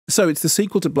So it's the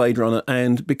sequel to Blade Runner,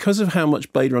 and because of how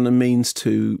much Blade Runner means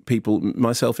to people,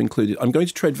 myself included, I'm going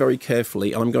to tread very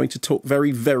carefully, and I'm going to talk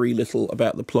very, very little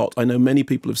about the plot. I know many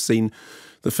people have seen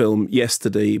the film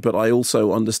yesterday, but I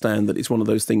also understand that it's one of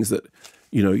those things that,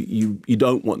 you know, you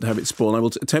don't want to have it spoiled. I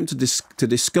will attempt to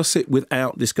discuss it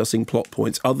without discussing plot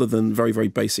points, other than very, very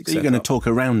basic setup. You're going to talk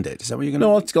around it? Is that what you're going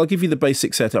No, to... I'll give you the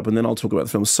basic setup, and then I'll talk about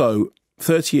the film. So,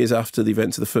 30 years after the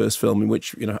events of the first film, in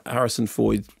which, you know, Harrison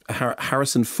Ford's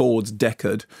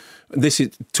Deckard. This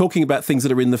is talking about things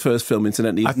that are in the first film,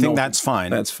 incidentally. I think that's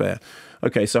fine. That's fair.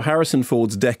 Okay, so Harrison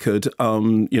Ford's Deckard,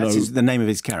 that's the name of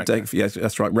his character. Yes,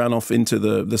 that's right. Ran off into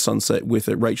the sunset with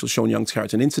Rachel Sean Young's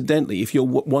character. And incidentally, if you're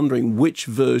wondering which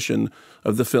version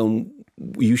of the film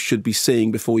you should be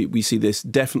seeing before we see this,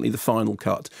 definitely the final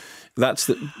cut. That's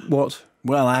the what.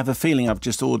 Well, I have a feeling I've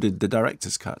just ordered the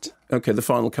director's cut. Okay, the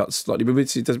final cut's slightly, but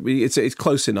it's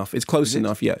close enough. It's close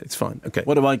enough. Yeah, it's fine. Okay.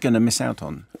 What am I going to miss out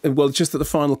on? Well, just that the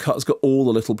final cut's got all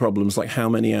the little problems, like how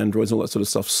many androids, all that sort of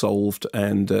stuff solved.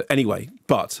 And anyway,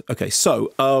 but okay.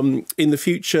 So in the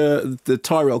future, the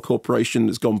Tyrell Corporation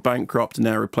has gone bankrupt and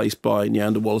now replaced by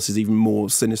Neander Wallace's even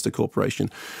more sinister corporation.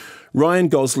 Ryan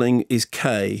Gosling is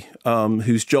K,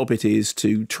 whose job it is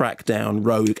to track down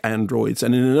rogue androids.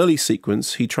 And in an early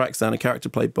sequence, he tracks down a character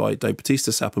played by Dave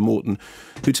Bautista, Sapper Morton,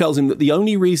 who tells him that the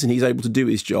only reason he's able to do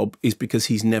his job is because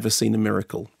he's never seen a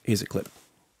miracle. Here's a clip.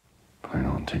 Plan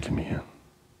on taking me in.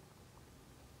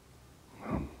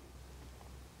 Well,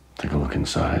 take a look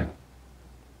inside.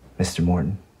 Mr.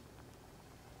 Morton,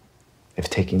 if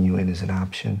taking you in is an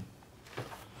option,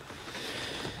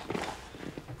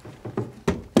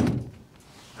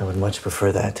 I would much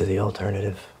prefer that to the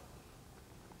alternative.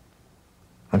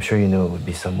 I'm sure you knew it would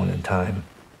be someone in time.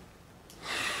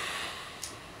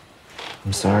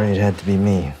 I'm sorry it had to be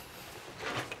me.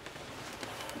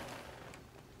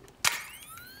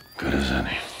 Good as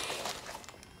any.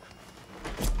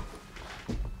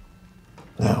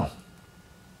 Now,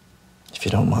 if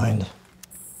you don't mind,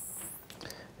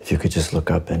 if you could just look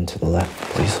up and to the left,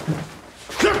 please.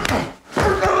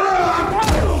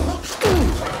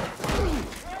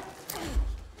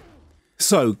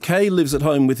 So, Kay lives at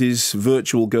home with his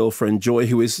virtual girlfriend, Joy,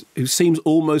 who seems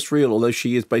almost real, although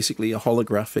she is basically a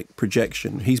holographic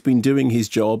projection. He's been doing his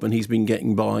job and he's been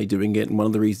getting by doing it. And one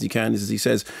of the reasons he can is, as he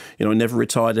says, you know, I never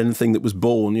retired anything that was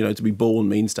born. You know, to be born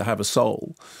means to have a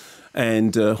soul.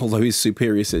 And although his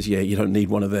superior says, yeah, you don't need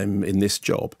one of them in this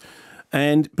job.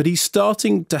 But he's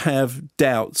starting to have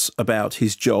doubts about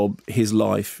his job, his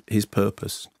life, his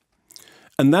purpose.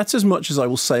 And that's as much as I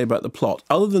will say about the plot,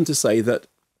 other than to say that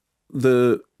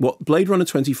what Blade Runner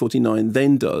 2049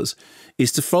 then does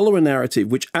is to follow a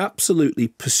narrative which absolutely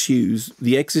pursues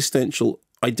the existential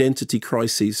identity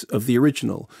crises of the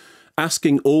original,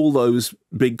 asking all those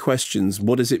big questions.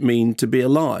 What does it mean to be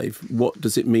alive? What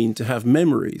does it mean to have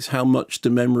memories? How much do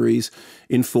memories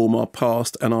inform our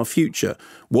past and our future?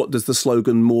 What does the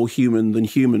slogan "more human than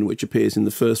human," which appears in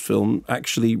the first film,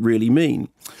 actually really mean?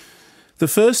 The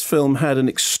first film had an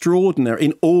extraordinary,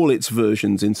 in all its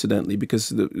versions, incidentally,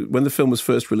 because when the film was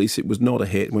first released, it was not a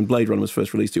hit. When Blade Runner was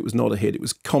first released, it was not a hit. It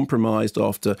was compromised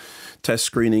after test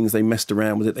screenings. They messed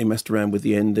around with it. They messed around with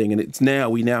the ending.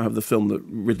 And we now have the film that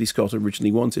Ridley Scott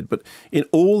originally wanted. But in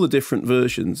all the different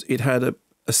versions, it had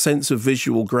a sense of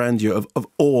visual grandeur, of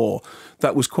awe,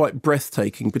 that was quite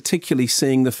breathtaking, particularly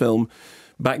seeing the film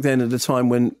back then at a time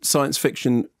when science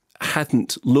fiction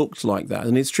hadn't looked like that.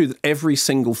 And it's true that every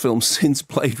single film since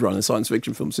Blade Runner, science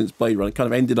fiction film since Blade Runner, kind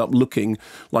of ended up looking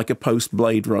like a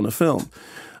post-Blade Runner film.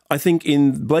 I think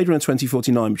in Blade Runner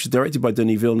 2049, which is directed by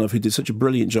Denis Villeneuve, who did such a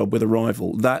brilliant job with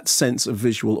Arrival, that sense of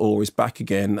visual awe is back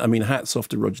again. I mean, hats off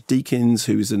to Roger Deakins,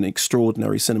 who is an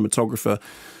extraordinary cinematographer.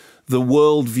 The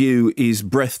world view is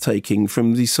breathtaking,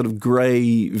 from these sort of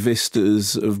grey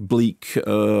vistas of bleak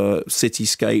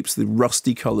cityscapes, the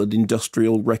rusty-coloured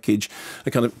industrial wreckage,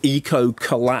 a kind of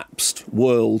eco-collapsed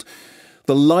world.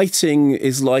 The lighting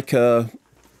is like a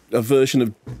version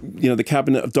of, you know, the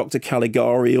cabinet of Dr.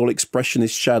 Caligari, all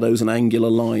expressionist shadows and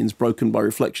angular lines broken by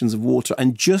reflections of water.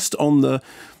 And just on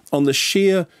the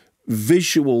sheer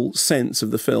visual sense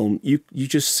of the film, you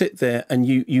just sit there and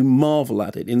you marvel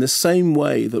at it in the same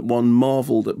way that one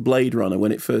marveled at Blade Runner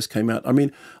when it first came out. I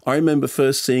mean, I remember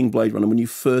first seeing Blade Runner, when you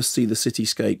first see the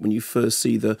cityscape, when you first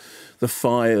see the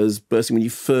fires bursting, when you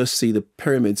first see the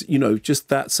pyramids, you know, just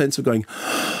that sense of going...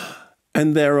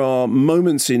 And there are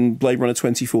moments in Blade Runner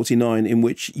 2049 in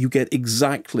which you get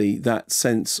exactly that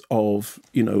sense of,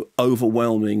 you know,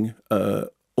 overwhelming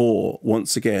awe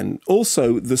once again.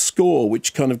 Also, the score,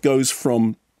 which kind of goes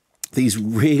from these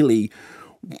really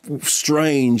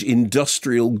strange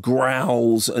industrial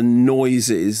growls and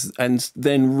noises, and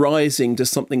then rising to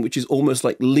something which is almost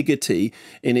like Ligeti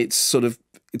in its sort of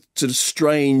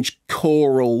strange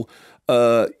choral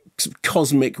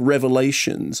cosmic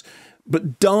revelations,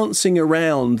 but dancing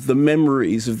around the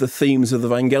memories of the themes of the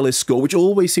Vangelis score, which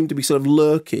always seem to be sort of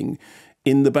lurking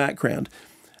in the background.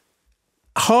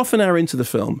 Half an hour into the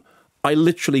film, I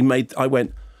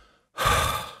went,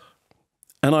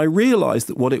 and I realised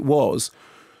that what it was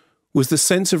the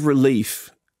sense of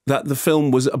relief that the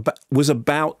film was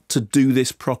about to do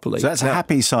this properly. So that's a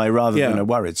happy sigh rather than a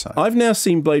worried sigh. I've now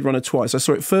seen Blade Runner twice. I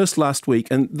saw it first last week,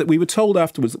 and that we were told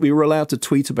afterwards that we were allowed to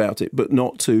tweet about it, but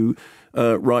not to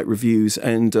write reviews,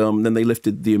 and then they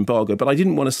lifted the embargo. But I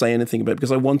didn't want to say anything about it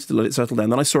because I wanted to let it settle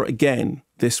down. Then I saw it again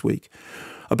this week.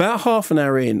 About half an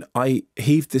hour in, I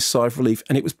heaved this sigh of relief,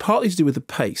 and it was partly to do with the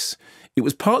pace. It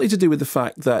was partly to do with the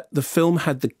fact that the film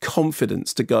had the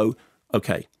confidence to go,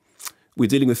 okay, we're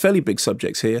dealing with fairly big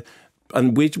subjects here,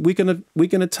 and we're going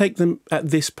to take them at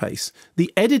this pace.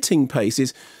 The editing pace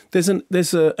is there's an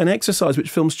exercise which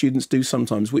film students do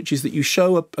sometimes, which is that you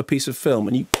show a piece of film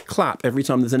and you clap every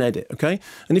time there's an edit, okay?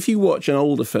 And if you watch an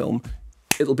older film,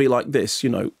 it'll be like this,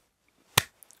 and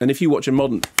if you watch a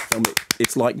modern film,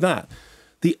 it's like that.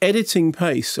 The editing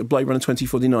pace of Blade Runner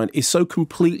 2049 is so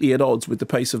completely at odds with the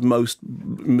pace of most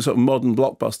sort of modern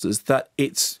blockbusters that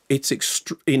it's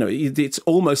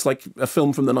almost like a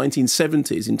film from the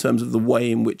 1970s in terms of the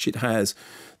way in which it has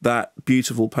that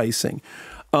beautiful pacing.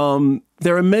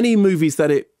 There are many movies that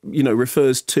it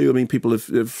refers to. I mean, people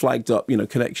have flagged up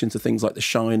connection to things like The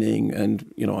Shining,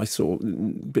 and I saw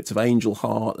bits of Angel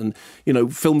Heart, and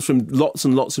films from lots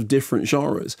and lots of different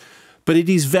genres. But it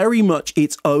is very much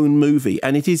its own movie,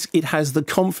 and it has the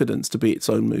confidence to be its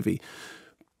own movie.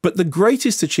 But the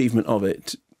greatest achievement of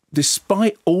it,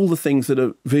 despite all the things that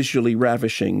are visually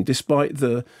ravishing, despite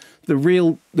the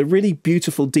really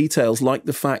beautiful details, like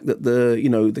the fact that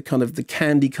the kind of the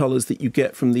candy colours that you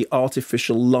get from the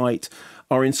artificial light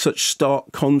are in such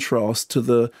stark contrast to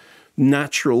the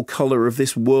natural colour of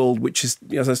this world, which is,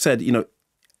 as I said,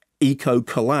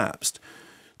 eco-collapsed.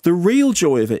 The real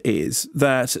joy of it is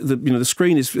that the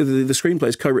screenplay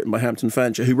is co-written by Hampton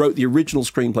Fancher, who wrote the original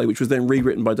screenplay, which was then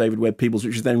rewritten by David Webb Peoples,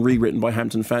 which was then rewritten by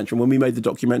Hampton Fancher. And when we made the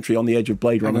documentary On the Edge of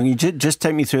Blade Runner, you just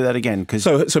take me through that again, because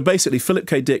so basically, Philip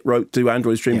K. Dick wrote Do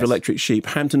Androids Dream of Electric Sheep.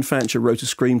 Hampton Fancher wrote a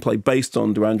screenplay based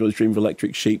on Do Androids Dream of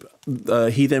Electric Sheep.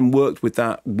 He then worked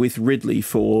with Ridley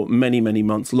for many, many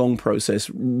months, long process.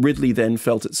 Ridley then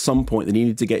felt at some point that he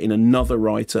needed to get in another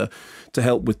writer to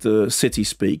help with the city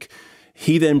speak.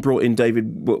 He then brought in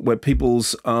David Webb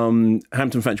Peoples.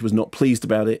 Hampton Fancher was not pleased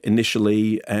about it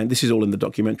initially, and this is all in the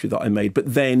documentary that I made.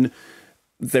 But then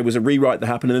there was a rewrite that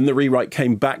happened, and then the rewrite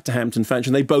came back to Hampton Fancher,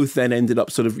 and they both then ended up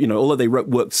sort of, although they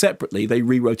worked separately, they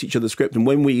rewrote each other's script. And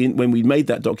when we made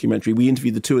that documentary, we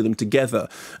interviewed the two of them together,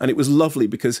 and it was lovely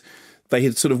because they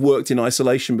had sort of worked in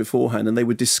isolation beforehand, and they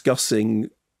were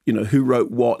discussing who wrote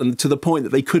what, and to the point that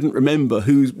they couldn't remember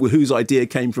whose idea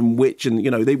came from which, and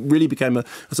they really became a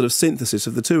sort of synthesis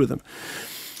of the two of them.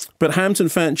 But Hampton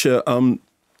Fancher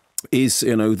is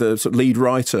the sort of lead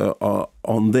writer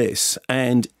on this,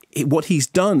 and what he's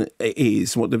done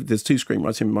is there's two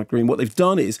screenwriters, him and Mike Green. What they've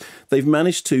done is they've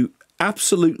managed to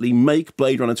absolutely make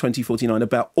Blade Runner 2049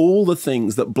 about all the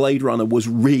things that Blade Runner was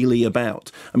really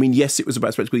about. I mean, yes, it was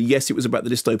about spectacle. Yes, it was about the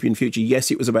dystopian future.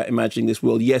 Yes, it was about imagining this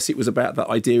world. Yes, it was about that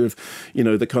idea of,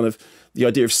 the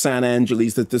idea of San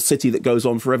Angeles, the city that goes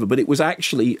on forever. But it was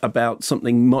actually about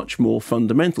something much more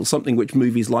fundamental, something which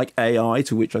movies like AI,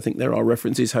 to which I think there are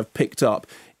references, have picked up,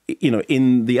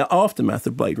 in the aftermath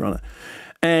of Blade Runner.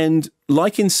 And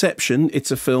like Inception,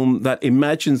 it's a film that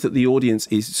imagines that the audience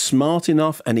is smart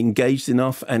enough and engaged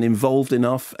enough and involved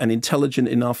enough and intelligent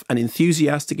enough and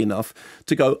enthusiastic enough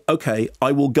to go, okay,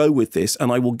 I will go with this,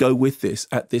 and I will go with this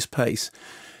at this pace.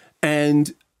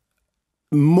 And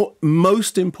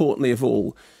most importantly of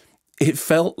all, it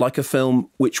felt like a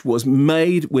film which was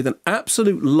made with an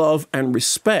absolute love and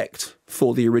respect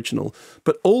for the original,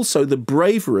 but also the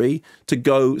bravery to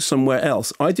go somewhere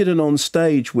else. I did an on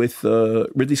stage with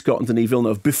Ridley Scott and Denis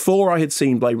Villeneuve before I had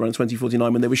seen Blade Runner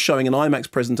 2049, when they were showing an IMAX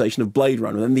presentation of Blade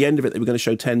Runner, and at the end of it they were going to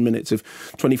show 10 minutes of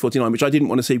 2049, which I didn't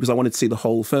want to see because I wanted to see the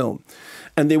whole film.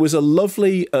 And there was a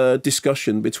lovely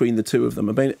discussion between the two of them.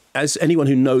 I mean, as anyone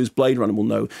who knows Blade Runner will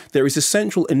know, there is a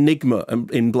central enigma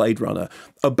in Blade Runner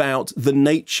about the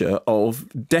nature of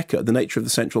Deckard, the nature of the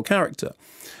central character.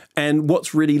 And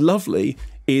what's really lovely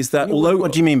is that although...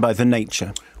 What do you mean by the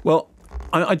nature? Well,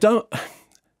 I don't...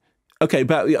 Okay,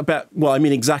 well, I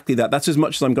mean exactly that. That's as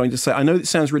much as I'm going to say. I know it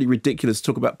sounds really ridiculous to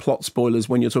talk about plot spoilers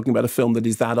when you're talking about a film that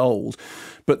is that old,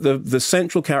 but the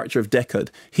central character of Deckard,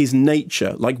 his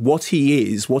nature, like what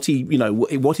he is, what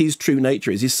his true nature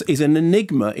is an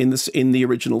enigma in the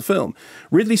original film.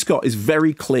 Ridley Scott is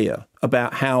very clear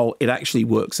about how it actually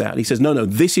works out. He says, no,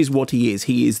 this is what he is.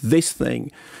 He is this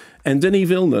thing. And Denis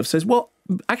Villeneuve says, well,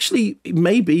 actually,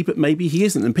 maybe, but maybe he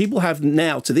isn't. And people have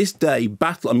now, to this day,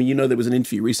 battled. I mean, there was an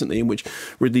interview recently in which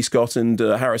Ridley Scott and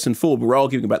Harrison Ford were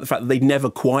arguing about the fact that they'd never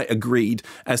quite agreed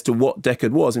as to what Deckard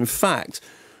was. In fact,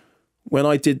 when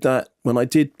I did Blade Runner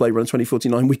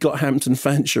 2049, we got Hampton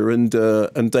Fancher and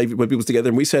David Webb together,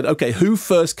 and we said, okay, who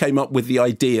first came up with the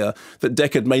idea that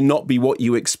Deckard may not be what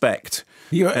you expect?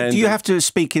 Do you have to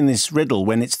speak in this riddle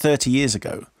when it's 30 years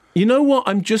ago? You know what?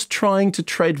 I'm just trying to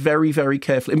tread very, very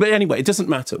carefully. But anyway, it doesn't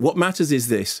matter. What matters is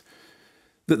this,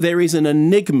 that there is an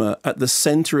enigma at the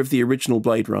centre of the original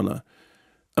Blade Runner.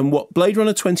 And what Blade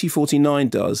Runner 2049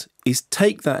 does is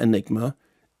take that enigma,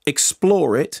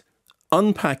 explore it,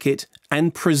 unpack it,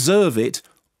 and preserve it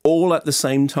all at the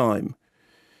same time.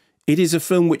 It is a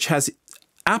film which has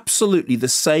absolutely the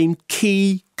same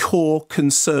key core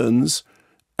concerns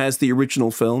as the original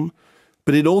film,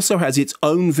 but it also has its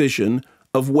own vision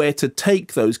of where to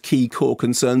take those key core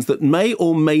concerns that may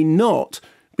or may not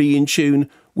be in tune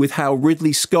with how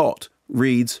Ridley Scott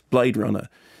reads Blade Runner.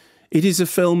 It is a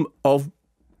film of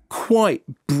quite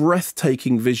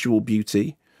breathtaking visual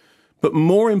beauty, but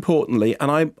more importantly, and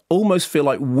I almost feel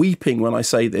like weeping when I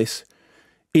say this,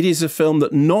 it is a film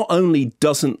that not only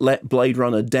doesn't let Blade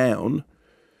Runner down,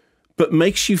 but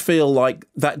makes you feel like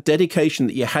that dedication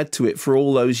that you had to it for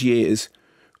all those years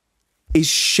is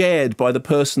shared by the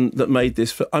person that made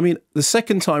this film. I mean, the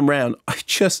second time round,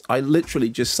 I literally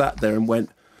just sat there and went,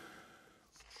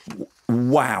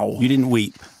 wow. You didn't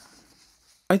weep?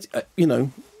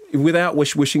 Without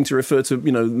wishing to refer to,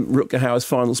 Rutger Hauer's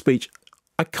final speech,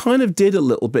 I kind of did a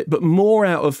little bit, but more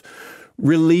out of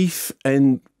relief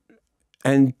and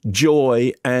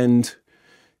joy, and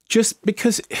just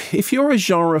because if you're a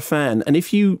genre fan and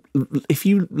if you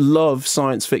love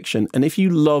science fiction and if you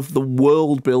love the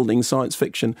world-building science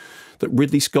fiction that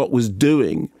Ridley Scott was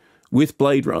doing with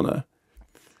Blade Runner,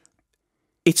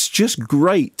 it's just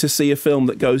great to see a film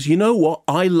that goes, you know what,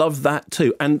 I love that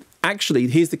too. And actually,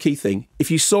 here's the key thing. If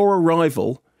you saw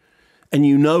Arrival and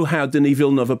you know how Denis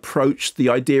Villeneuve approached the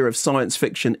idea of science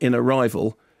fiction in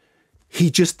Arrival,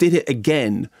 he just did it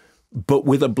again, but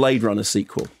with a Blade Runner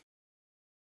sequel.